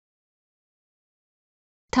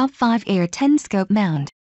Top 5 AR-10 Scope Mount.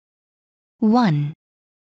 1.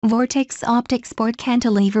 Vortex Optic Sport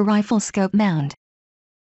Cantilever Rifle Scope Mount.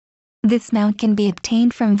 This mount can be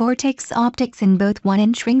obtained from Vortex Optics in both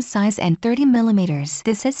 1-inch ring size and 30mm.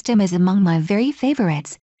 The system is among my very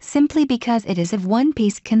favorites, simply because it is of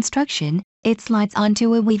one-piece construction. It slides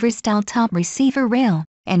onto a weaver-style top receiver rail,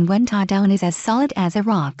 and when tied down is as solid as a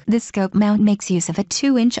rock. The scope mount makes use of a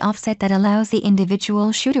 2-inch offset that allows the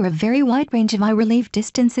individual shooter a very wide range of high-relief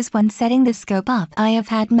distances when setting the scope up. I have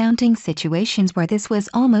had mounting situations where this was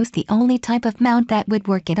almost the only type of mount that would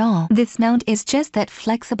work at all. This mount is just that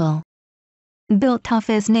flexible. Built tough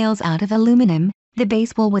as nails out of aluminum, the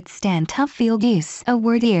base will withstand tough field use. A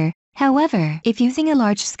word here, however, if using a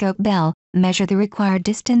large scope bell, measure the required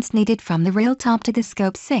distance needed from the rail top to the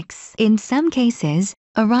scope 6. In some cases,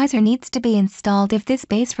 a riser needs to be installed if this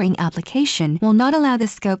base ring application will not allow the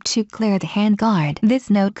scope to clear the handguard. This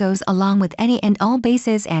note goes along with any and all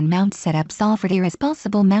bases and mount setups offered here as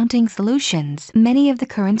possible mounting solutions. Many of the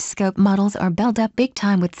current scope models are built up big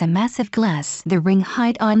time with some massive glass. The ring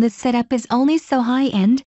height on this setup is only so high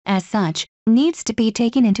and, as such, needs to be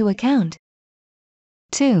taken into account.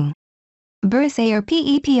 2. Burris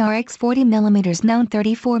AR-Peprx 40mm mount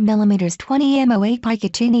 34mm 20 MOA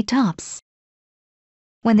Picatinny tops.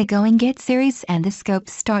 When the going gets serious and the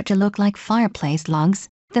scopes start to look like fireplace logs,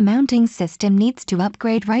 the mounting system needs to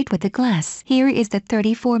upgrade right with the glass. Here is the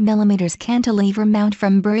 34mm cantilever mount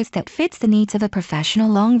from Burris that fits the needs of a professional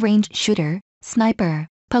long-range shooter, sniper,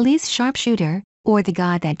 police sharpshooter, or the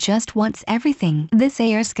guy that just wants everything. This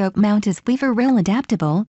AR scope mount is weaver rail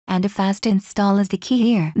adaptable, and a fast install is the key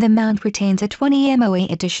here. The mount retains a 20 MOA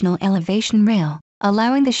additional elevation rail,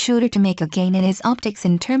 allowing the shooter to make a gain in his optics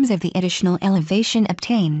in terms of the additional elevation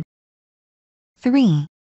obtained. 3.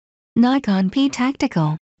 Nikon P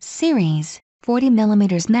Tactical Series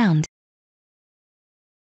 40mm mount.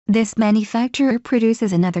 This manufacturer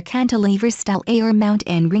produces another cantilever-style AR mount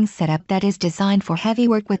and ring setup that is designed for heavy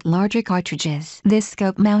work with larger cartridges. This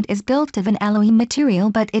scope mount is built of an alloy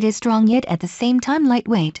material, but it is strong yet at the same time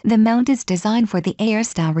lightweight. The mount is designed for the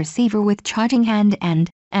AR-style receiver with charging hand and,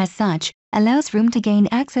 as such, allows room to gain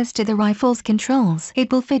access to the rifle's controls.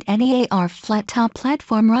 It will fit any AR flat-top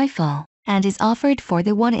platform rifle, and is offered for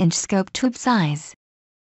the 1-inch scope tube size.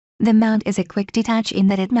 The mount is a quick detach in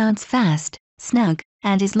that it mounts fast, snug,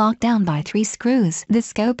 and is locked down by 3 screws. The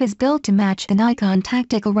scope is built to match the Nikon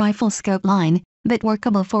tactical rifle scope line, but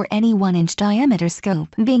workable for any 1-inch diameter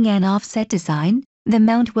scope. Being an offset design, the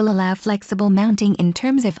mount will allow flexible mounting in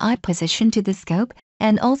terms of eye position to the scope,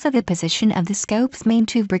 and also the position of the scope's main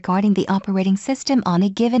tube regarding the operating system on a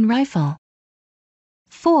given rifle.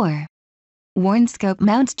 4. Warne Scope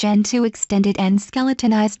Mounts Gen 2 Extended and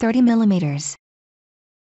Skeletonized 30mm.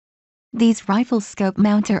 These rifle scope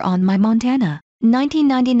mounts are on my Montana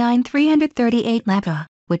 1999 338 Lapa,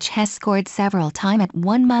 which has scored several times at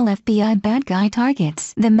 1-mile FBI bad guy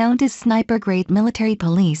targets. The mount is sniper-grade military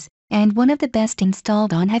police, and one of the best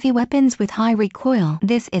installed on heavy weapons with high recoil.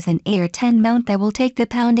 This is an AR-10 mount that will take the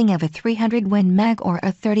pounding of a 300 Win mag or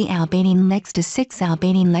a 30 Albanian Lex to 6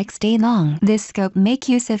 Albanian Lex day long. This scope make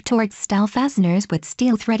use of Torx-style fasteners with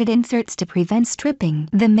steel-threaded inserts to prevent stripping.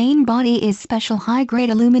 The main body is special high-grade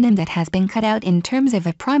aluminum that has been cut out in terms of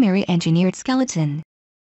a primary engineered skeleton.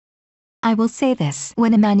 I will say this: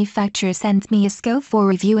 when a manufacturer sends me a scope for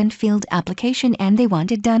review and field application and they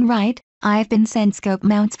want it done right, I've been sent scope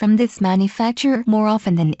mounts from this manufacturer more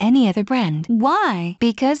often than any other brand. Why?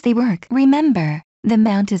 Because they work. Remember, the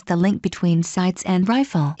mount is the link between sights and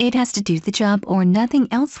rifle. It has to do the job or nothing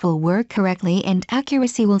else will work correctly and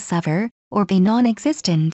accuracy will suffer, or be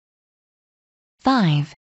non-existent.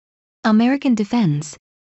 5. American Defense.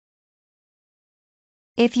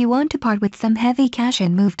 If you want to part with some heavy cash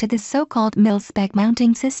and move to the so-called mil-spec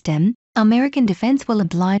mounting system, American Defense will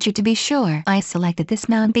oblige you to be sure. I selected this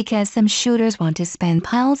mount because some shooters want to spend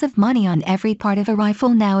piles of money on every part of a rifle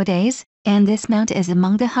nowadays, and this mount is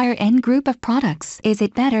among the higher-end group of products. Is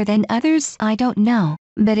it better than others? I don't know,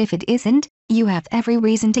 but if it isn't, you have every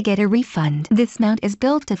reason to get a refund. This mount is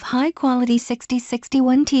built of high-quality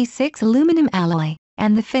 6061 T6 aluminum alloy,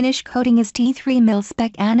 and the finish coating is T3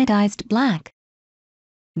 mil-spec anodized black.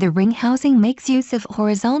 The ring housing makes use of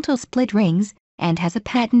horizontal split rings, and has a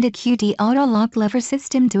patented QD auto-lock lever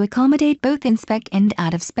system to accommodate both in-spec and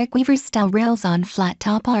out-of-spec weaver-style rails on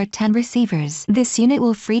flat-top AR-10 receivers. This unit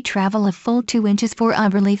will free travel a full 2 inches for eye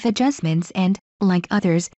relief adjustments and, like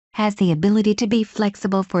others, has the ability to be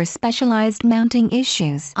flexible for specialized mounting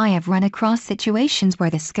issues. I have run across situations where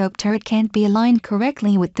the scope turret can't be aligned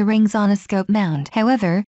correctly with the rings on a scope mount.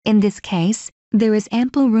 However, in this case, There is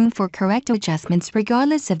ample room for correct adjustments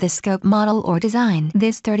regardless of the scope model or design.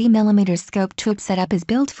 This 30mm scope tube setup is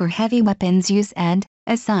built for heavy weapons use and,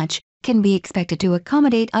 as such, can be expected to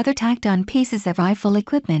accommodate other tacked-on pieces of rifle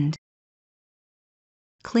equipment.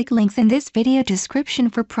 Click links in this video description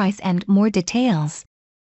for price and more details.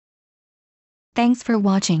 Thanks for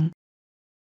watching.